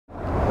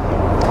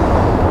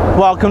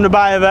Welcome to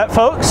Buy a Vet,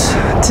 folks.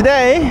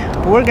 Today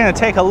we're going to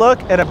take a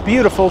look at a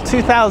beautiful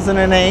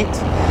 2008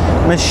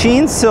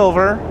 machine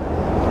silver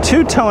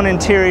two-tone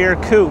interior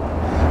coupe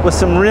with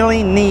some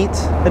really neat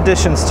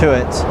additions to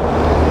it.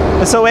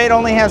 This 08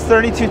 only has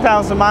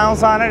 32,000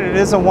 miles on it. It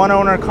is a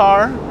one-owner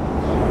car,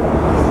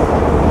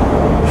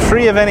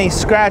 free of any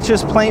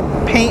scratches,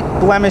 paint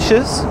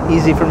blemishes,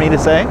 easy for me to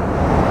say.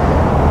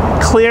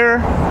 Clear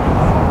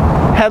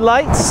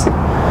headlights,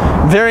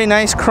 very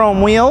nice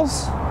chrome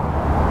wheels.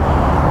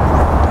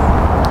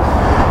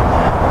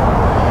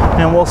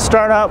 And we'll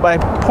start out by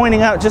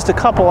pointing out just a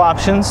couple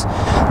options.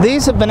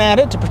 These have been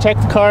added to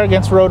protect the car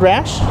against road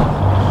rash.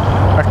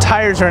 Our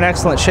tires are in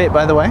excellent shape,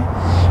 by the way.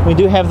 We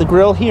do have the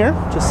grille here,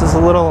 just as a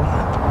little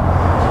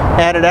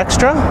added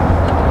extra.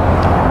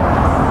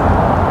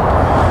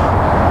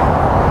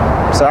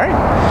 Sorry.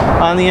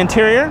 On the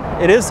interior,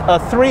 it is a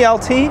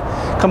 3LT,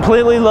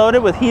 completely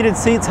loaded with heated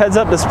seats,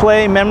 heads-up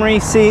display, memory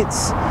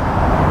seats,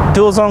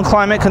 dual zone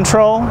climate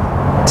control,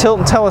 tilt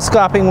and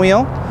telescoping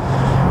wheel.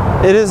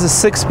 It is a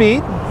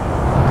 6-speed.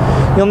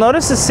 You'll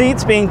notice the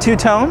seats being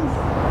two-tone.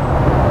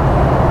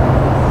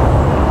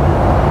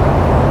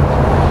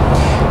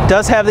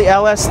 Does have the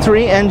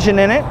LS3 engine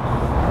in it.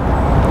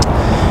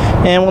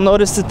 And we'll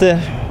notice that the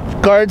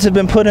guards have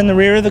been put in the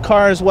rear of the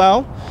car as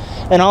well.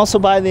 And also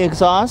by the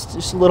exhaust,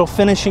 just a little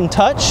finishing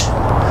touch.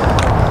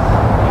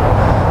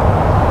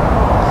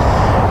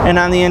 And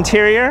on the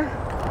interior,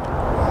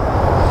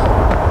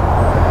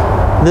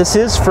 this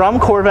is from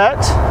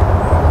Corvette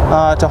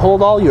to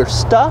hold all your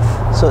stuff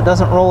so it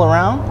doesn't roll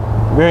around.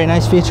 Very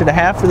nice feature to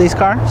have for these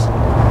cars.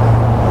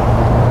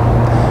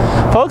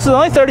 Folks, with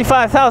only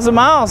 35,000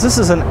 miles, this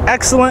is an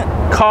excellent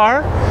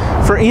car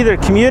for either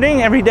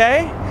commuting every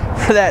day,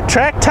 for that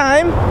track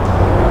time,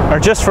 or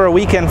just for a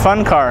weekend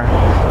fun car.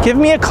 Give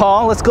me a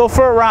call. Let's go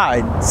for a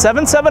ride.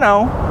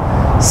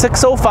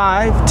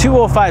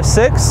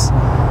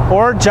 770-605-2056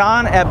 or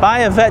John at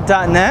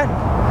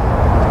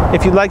buyavet.net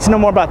if you'd like to know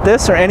more about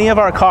this or any of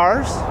our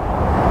cars.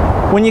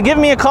 When you give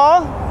me a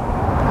call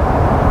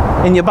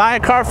and you buy a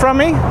car from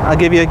me, I'll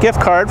give you a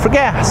gift card for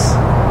gas.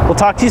 We'll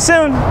talk to you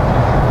soon.